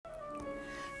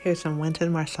Here's some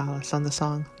Wynton Marsalis on the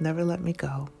song Never Let Me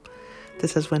Go.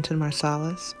 This is Wynton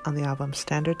Marsalis on the album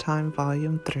Standard Time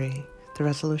Volume 3, The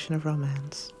Resolution of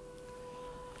Romance.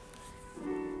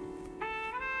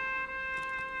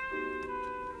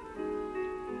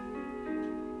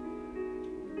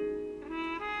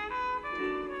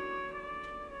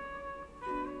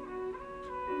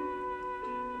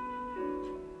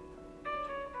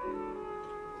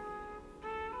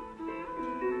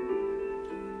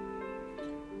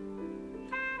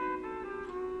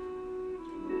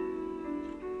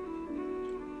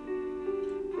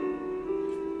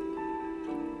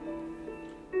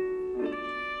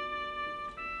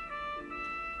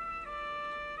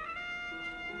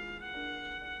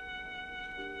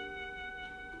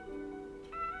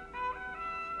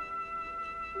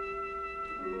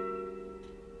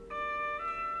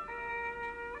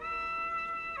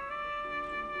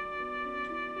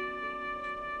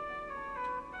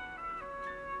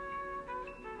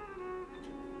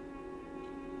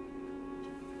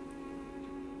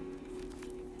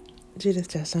 Judith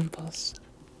Jazz Impulse.